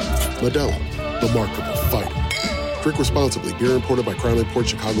 Modelo, the Remarkable Fighter. Drink responsibly. Beer imported by Crown Imports,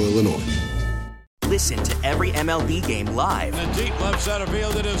 Chicago, Illinois. Listen to every MLB game live. In the deep left center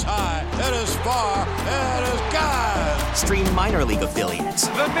field, it is high, it is far, it is gone. Stream minor league affiliates.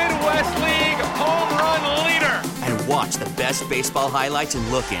 The Midwest League home run leader. And watch the best baseball highlights and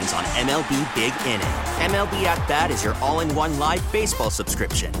look-ins on MLB Big Inning. MLB At Bat is your all-in-one live baseball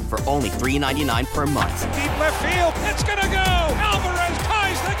subscription for only $3.99 per month. Deep left field, it's gonna go. Alvarez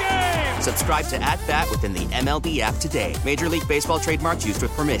ties the game. Subscribe to At Bat within the MLB app today. Major League Baseball trademarks used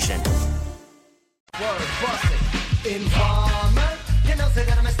with permission. Informer, you know, say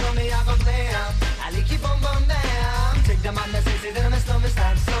that I'm a stormy, I go blam. I keep on bum bam. Take the man that say that I'm a stormy,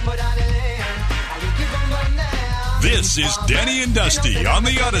 stop somebody down. I keep on bum bam. This is Danny and Dusty on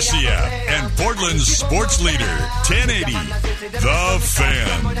the Odyssey app and Portland's sports leader, 1080, The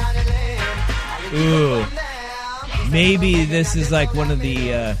Fan. Ooh. Maybe this is like one of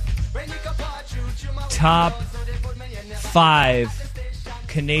the top 5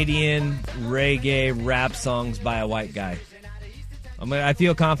 Canadian reggae rap songs by a white guy. I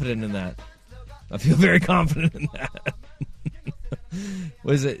feel confident in that. I feel very confident in that.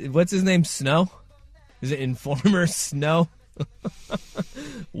 What's his name? Snow? Is it Informer Snow?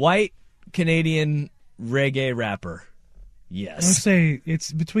 White Canadian reggae rapper. Yes. I would say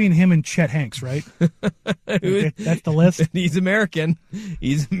it's between him and Chet Hanks, right? That's the list. He's American.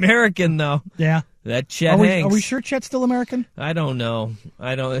 He's American, though. Yeah. That Chet Hanks. Are we sure Chet's still American? I don't know.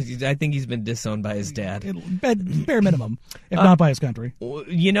 I think he's been disowned by his dad. Bare minimum, if not by his country.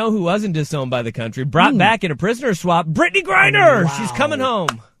 You know who wasn't disowned by the country? Brought back in a prisoner swap, Brittany Griner. Wow. She's coming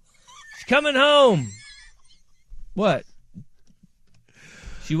home. She's coming home. What?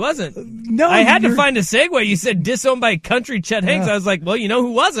 She wasn't. No, I had to find a segue. You said disowned by country Chet Hanks. I was like, well, you know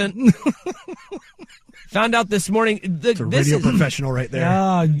who wasn't? Found out this morning. It's a radio professional right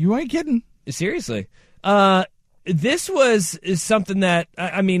there. You ain't kidding. Seriously. This is something that,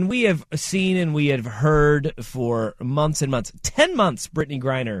 we have seen and we have heard for months and months. 10 months, Brittany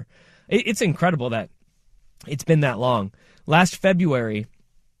Griner. It's incredible that it's been that long. Last February,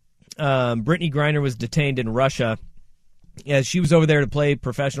 Brittany Griner was detained in Russia. As she was over there to play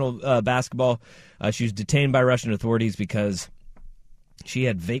professional basketball, she was detained by Russian authorities because she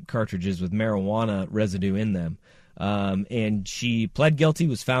had vape cartridges with marijuana residue in them. And she pled guilty,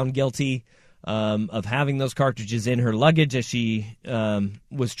 was found guilty of having those cartridges in her luggage as she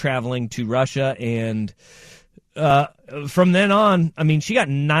was traveling to Russia. And from then on, she got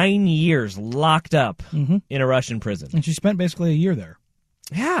 9 years locked up in a Russian prison. And she spent basically a year there.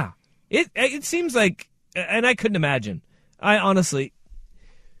 Yeah. It seems like, and I couldn't imagine.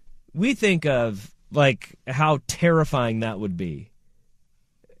 We think of like how terrifying that would be,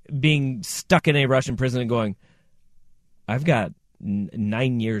 being stuck in a Russian prison and going, I've got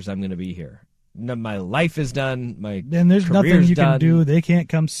 9 years I'm going to be here. My life is done. And there's nothing you can do. They can't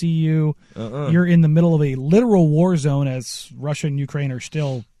come see you. You're in the middle of a literal war zone as Russia and Ukraine are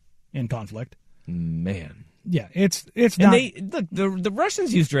still in conflict. Man. Yeah, it's not. And the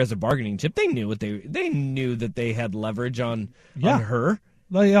Russians used her as a bargaining chip. They knew they knew that they had leverage on her.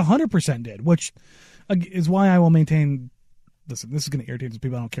 They 100% did, which is why I will maintain. Listen, this is going to irritate some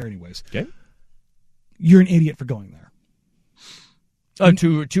people. I don't care anyways. Okay. You're an idiot for going there.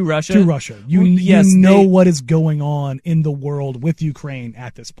 To Russia? To Russia. You know what is going on in the world with Ukraine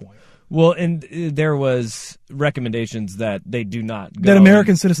at this point. Well, and there was recommendations that they do not go. That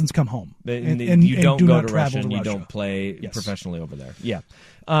American citizens come home. And you don't do go not to travel Russia and to you Russia. don't play professionally over there. Yeah.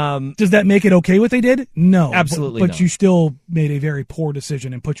 Does that make it okay what they did? No. Absolutely But not. you still made a very poor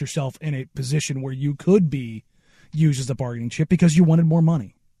decision and put yourself in a position where you could be used as a bargaining chip because you wanted more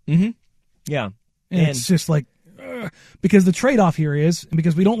money. Mm-hmm. Yeah. And it's just like, because the trade-off here is, and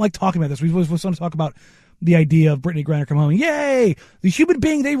because we don't like talking about this, we was going to talk about the idea of Brittany Griner come home. Yay! The human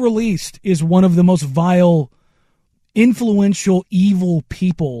being they released is one of the most vile, influential, evil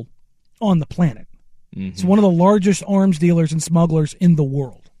people on the planet. Mm-hmm. It's one of the largest arms dealers and smugglers in the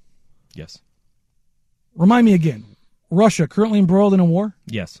world. Yes. Remind me again, Russia currently embroiled in a war?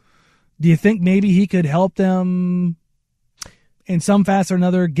 Yes. Do you think maybe he could help them in some fashion or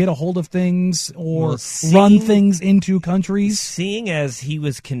another get a hold of things or run things into countries? Seeing as he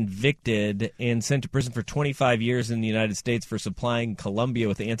was convicted and sent to prison for 25 years in the United States for supplying Colombia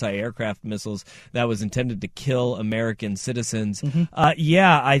with anti-aircraft missiles that was intended to kill American citizens,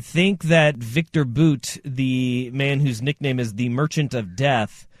 I think that Victor Bout, the man whose nickname is the Merchant of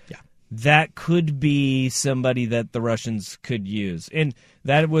Death, that could be somebody that the Russians could use. And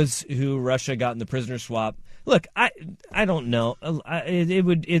that was who Russia got in the prisoner swap. Look, I don't know.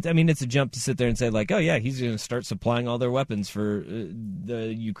 It's a jump to sit there and say, like, oh, yeah, he's going to start supplying all their weapons for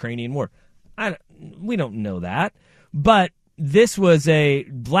the Ukrainian war. We don't know that. But this was a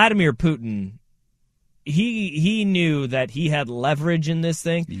Vladimir Putin. He knew that he had leverage in this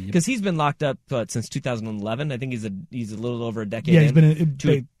thing because he's been locked up since 2011. I think he's a little over a decade. Yeah, he's been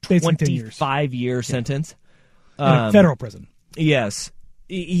to a 25-year sentence in a federal prison. Yes,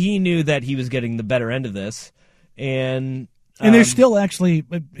 he knew that he was getting the better end of this, and there's still actually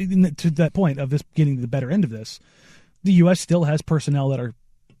to that point of this getting the better end of this. The U.S. still has personnel that are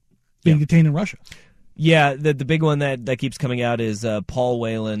being detained in Russia. Yeah, the big one that keeps coming out is Paul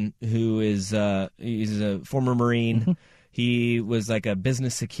Whelan, who is he's a former Marine. Mm-hmm. He was like a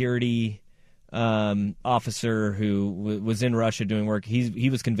business security officer who was in Russia doing work. He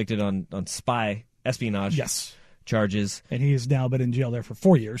was convicted on espionage charges, and he has now been in jail there for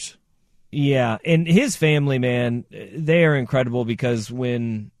 4 years. Yeah, and his family, man, they are incredible because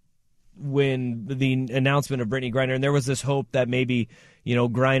when the announcement of Brittany Griner, and there was this hope that maybe,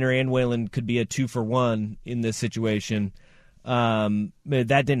 Griner and Whelan could be a 2-for-1 in this situation. That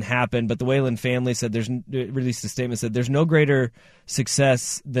didn't happen, but the Whelan family released a statement, said there's no greater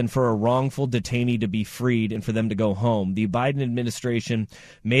success than for a wrongful detainee to be freed and for them to go home. The Biden administration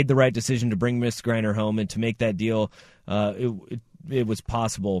made the right decision to bring Miss Griner home, and to make that deal, it was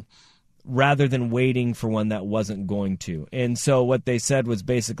possible, rather than waiting for one that wasn't going to. And so what they said was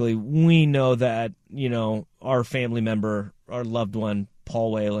basically, we know that, our family member, our loved one,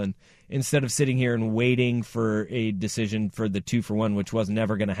 Paul Whelan, instead of sitting here and waiting for a decision for the 2-for-1, which was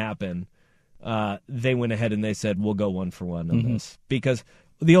never going to happen, they went ahead and they said, we'll go 1-for-1 on this. Because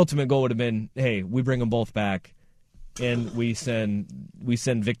the ultimate goal would have been, hey, we bring them both back and we send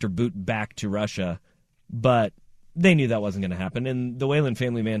Victor Bout back to Russia. But they knew that wasn't going to happen. And the Whelan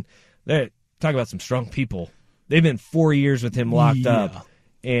family, man, they talk about some strong people. They've been 4 years with him locked up,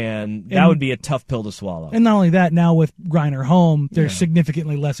 and that would be a tough pill to swallow. And not only that, now with Griner home, there's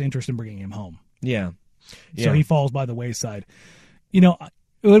significantly less interest in bringing him home. Yeah. So he falls by the wayside. It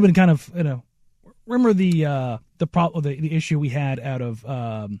would have been kind of, remember the issue we had out of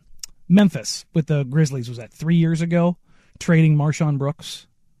Memphis with the Grizzlies, was that 3 years ago, trading Marshawn Brooks?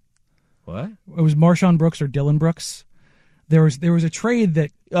 What? It was Marshawn Brooks or Dylan Brooks. There was a trade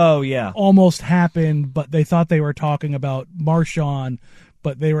that almost happened, but they thought they were talking about Marshawn,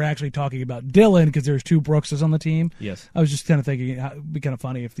 but they were actually talking about Dylan because there's two Brookses on the team. Yes. I was just kind of thinking it'd be kind of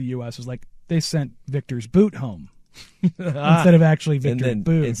funny if the U.S. was like, they sent Victor's boot home instead of actually Victor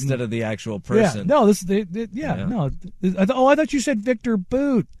Boot. Instead of the actual person. Yeah. No, no. I thought you said Victor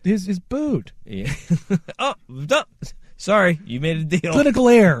Boot. His boot. Yeah. Sorry, you made a deal. Clinical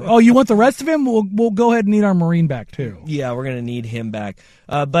error. Oh, you want the rest of him? We'll go ahead and need our Marine back too. Yeah, we're gonna need him back.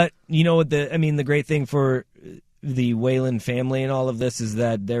 But you know what? The great thing for the Whelan family and all of this is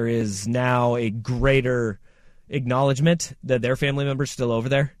that there is now a greater acknowledgement that their family member's still over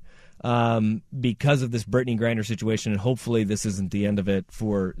there because of this Brittany Griner situation, and hopefully this isn't the end of it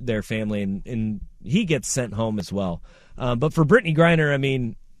for their family, and he gets sent home as well. But for Brittany Griner, I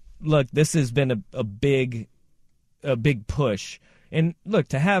mean, look, this has been a big push, and look,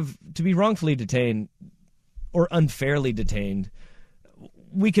 to be wrongfully detained or unfairly detained,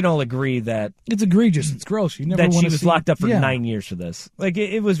 we can all agree that it's egregious. It's gross. You never that want she to was locked up for 9 years for this. Like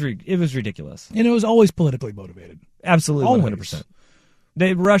it was ridiculous, and it was always politically motivated. Absolutely, always. 100%.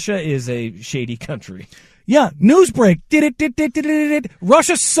 Russia is a shady country. Yeah, news break.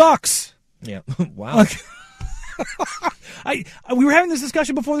 Russia sucks. Yeah. Wow. We were having this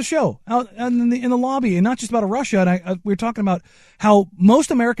discussion before the show out in the lobby, and not just about Russia. And we were talking about how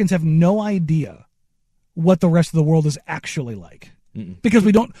most Americans have no idea what the rest of the world is actually like. Because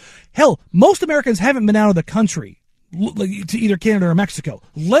we don't. Hell, most Americans haven't been out of the country to either Canada or Mexico,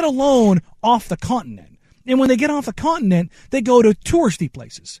 let alone off the continent. And when they get off the continent, they go to touristy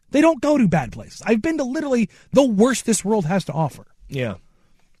places. They don't go to bad places. I've been to literally the worst this world has to offer. Yeah.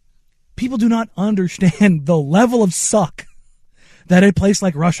 People do not understand the level of suck that a place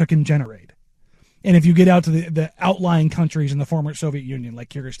like Russia can generate. And if you get out to the outlying countries in the former Soviet Union, like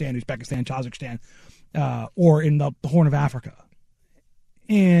Kyrgyzstan, Uzbekistan, Kazakhstan, or in the Horn of Africa,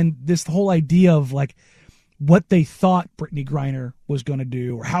 and this whole idea of like what they thought Brittany Griner was going to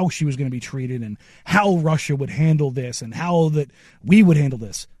do, or how she was going to be treated, and how Russia would handle this, and how that we would handle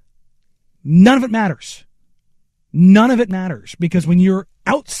this, none of it matters. None of it matters, because when you're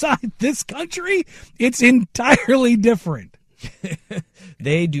outside this country, it's entirely different.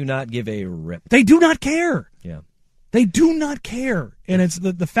 They do not give a rip. They do not care. Yeah. They do not care. And it's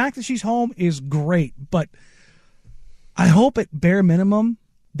the fact that she's home is great, but I hope at bare minimum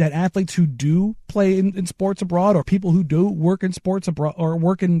that athletes who do play in sports abroad, or people who do work in sports abroad, or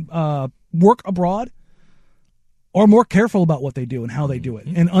work abroad, are more careful about what they do and how they do it,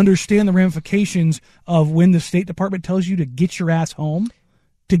 and understand the ramifications of when the State Department tells you to get your ass home,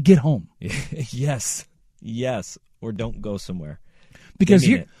 to get home. Yes. Or don't go somewhere. Because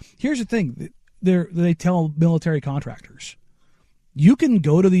here's the thing. They tell military contractors, you can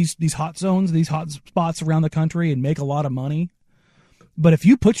go to these hot zones, these hot spots around the country and make a lot of money. But if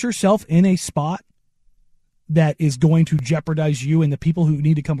you put yourself in a spot that is going to jeopardize you and the people who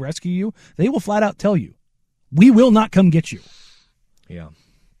need to come rescue you, they will flat out tell you, we will not come get you. Yeah.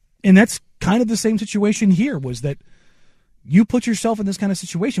 And that's kind of the same situation here, was that you put yourself in this kind of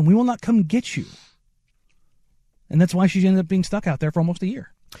situation, we will not come get you. And that's why she ended up being stuck out there for almost a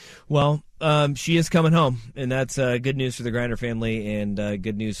year. Well, she is coming home, and that's good news for the Griner family, and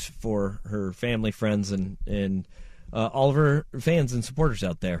good news for her family, friends, and all of her fans and supporters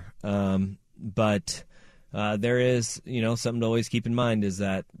out there. But there is, something to always keep in mind, is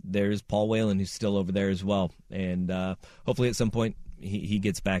that there's Paul Whelan, who's still over there as well. And hopefully at some point he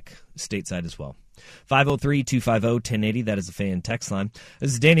gets back stateside as well. 503-250-1080, that is the Fan text line.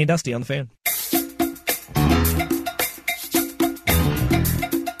 This is Danny and Dusty on the Fan.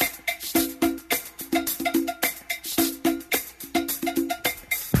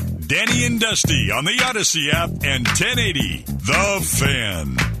 Danny and Dusty on the Odyssey app and 1080 The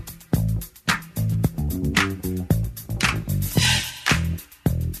Fan.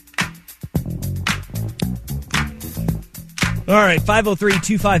 All right,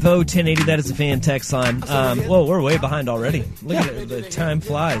 503-250-1080, that is the Fan text line. Whoa, we're way behind already. Look at it, the time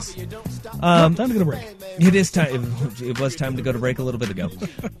flies. Time to go to break. It is time. It was time to go to break a little bit ago.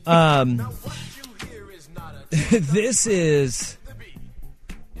 This is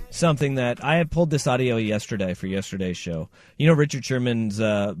something that I had pulled this audio yesterday for yesterday's show. Richard Sherman's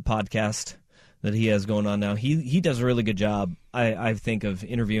podcast that he has going on now, he does a really good job, I think, of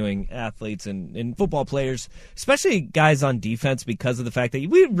interviewing athletes and football players, especially guys on defense, because of the fact that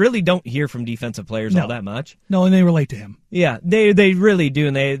we really don't hear from defensive players all that much. No, and they relate to him. Yeah, they really do,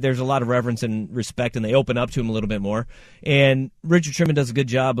 and there's a lot of reverence and respect, and they open up to him a little bit more. And Richard Sherman does a good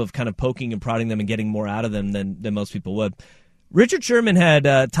job of kind of poking and prodding them and getting more out of them than most people would. Richard Sherman had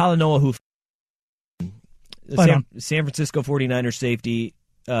Talanoa San Francisco 49ers safety,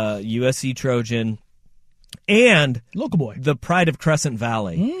 USC Trojan, and local boy, the pride of Crescent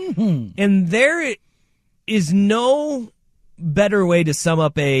Valley. Mm-hmm. And there is no better way to sum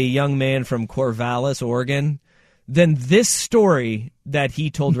up a young man from Corvallis, Oregon, than this story that he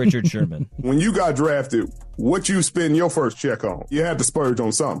told Richard Sherman. When you got drafted, what you spend your first check on? You had to splurge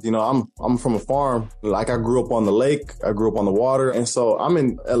on something. I'm from a farm. Like, I grew up on the lake. I grew up on the water. And so I'm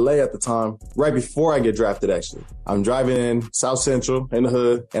in LA at the time, right before I get drafted, actually. I'm driving in South Central in the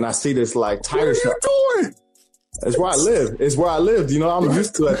hood, and I see this tire shop. What are you doing? It's where I live. It's where I lived. I'm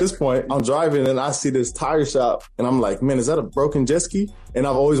used to it at this point. I'm driving and I see this tire shop and I'm like, man, is that a broken jet ski? And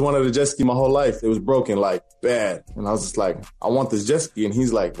I've always wanted a jet ski my whole life. It was broken, like bad. And I was just like, I want this jet ski. And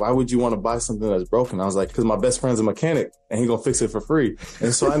he's like, why would you want to buy something that's broken? I was like, because my best friend's a mechanic and he's going to fix it for free.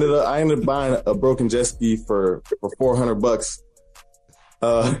 And so I ended up buying a broken jet ski for $400.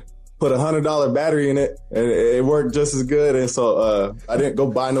 Put a $100 battery in it, and it worked just as good. And so I didn't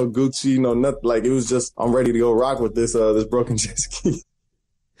go buy no Gucci, no nothing. Like, it was just, I'm ready to go rock with this broken jet ski.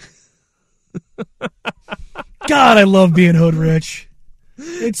 God, I love being hood rich.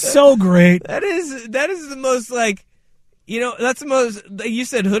 It's so great. That is the most like, that's the most. You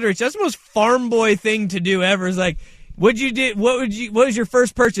said hood rich. That's the most farm boy thing to do ever. Is like, what was your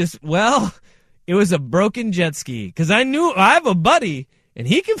first purchase? Well, it was a broken jet ski because I have a buddy and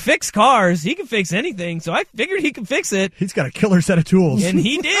he can fix cars. He can fix anything. So I figured he could fix it. He's got a killer set of tools, and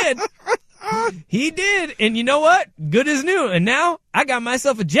he did. He did, and you know what? Good as new. And now I got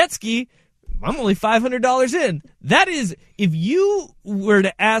myself a jet ski. I'm only $500 in. That is, if you were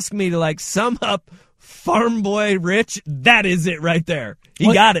to ask me to like sum up farm boy rich, that is it right there.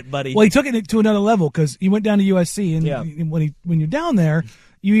 He got it, buddy. Well, he took it to another level because he went down to USC, and when you're down there,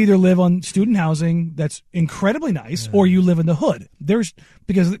 you either live on student housing that's incredibly nice, or you live in the hood.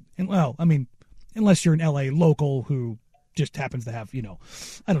 Unless you're an LA local who just happens to have,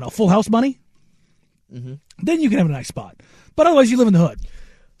 full house money, then you can have a nice spot. But otherwise, you live in the hood.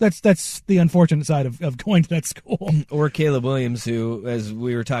 That's the unfortunate side of going to that school. Or Caleb Williams, who, as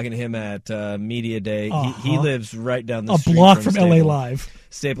we were talking to him at Media Day, he lives right down the street. A block from LA Live.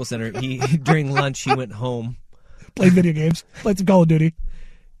 Staples Center. During lunch, he went home. Played video games. Played some Call of Duty.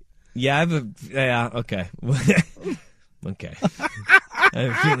 Yeah, okay. Okay. I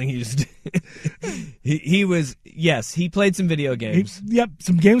have a feeling he played some video games.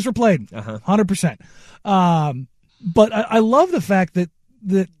 Some games were played. 100%. But I love the fact that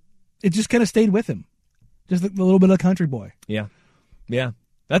it just kind of stayed with him. Just the little bit of country boy. Yeah.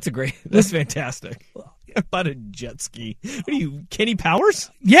 That's fantastic. About a jet ski. What are you, Kenny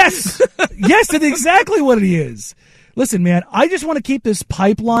Powers? Yes. Yes, that's exactly what he is. Listen, man, I just want to keep this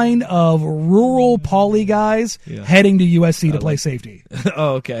pipeline of rural poly guys heading to USC to play safety.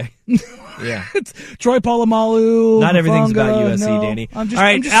 Oh, okay. Yeah. It's Troy Polamalu. Not everything's about USC, no. Danny. I'm just All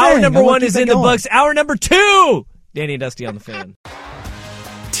right, saying, hour number one is in the going. books. Hour number two, Danny and Dusty on the Fan.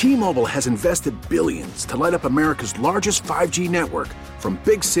 T-Mobile has invested billions to light up America's largest 5G network, from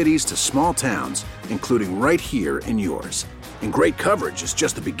big cities to small towns, including right here in yours. And great coverage is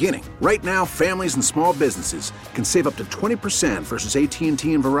just the beginning. Right now, families and small businesses can save up to 20% versus AT&T and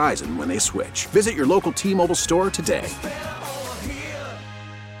Verizon when they switch. Visit your local T-Mobile store today.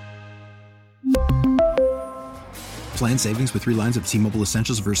 Plan savings with 3 lines of T-Mobile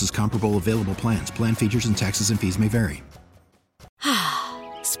Essentials versus comparable available plans. Plan features and taxes and fees may vary.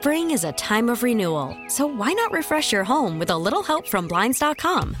 Spring is a time of renewal, so why not refresh your home with a little help from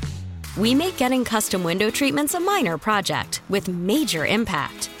Blinds.com? We make getting custom window treatments a minor project with major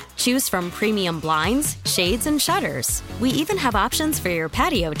impact. Choose from premium blinds, shades, and shutters. We even have options for your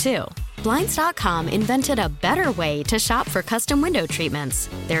patio, too. Blinds.com invented a better way to shop for custom window treatments.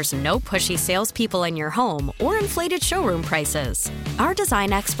 There's no pushy salespeople in your home or inflated showroom prices. Our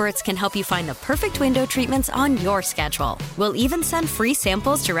design experts can help you find the perfect window treatments on your schedule. We'll even send free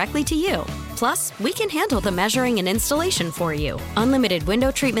samples directly to you. Plus, we can handle the measuring and installation for you. Unlimited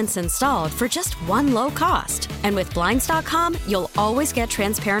window treatments installed for just one low cost. And with Blinds.com, you'll always get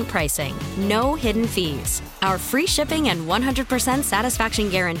transparent pricing. No hidden fees. Our free shipping and 100% satisfaction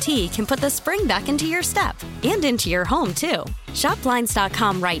guarantee can put the spring back into your step and into your home, too. Shop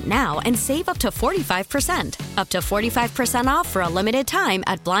Blinds.com right now and save up to 45%. Up to 45% off for a limited time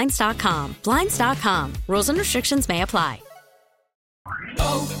at Blinds.com. Blinds.com. Rules and restrictions may apply.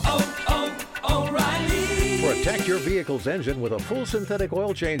 Protect your vehicle's engine with a full synthetic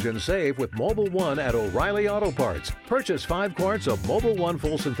oil change and save with Mobil 1 at O'Reilly Auto Parts. Purchase 5 quarts of Mobil 1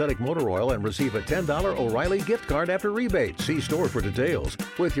 full synthetic motor oil and receive a $10 O'Reilly gift card after rebate. See store for details.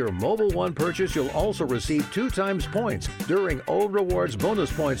 With your Mobil 1 purchase, you'll also receive 2 times points during O Rewards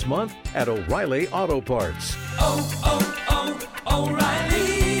Bonus Points Month at O'Reilly Auto Parts.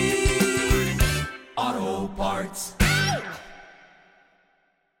 O'Reilly Auto Parts.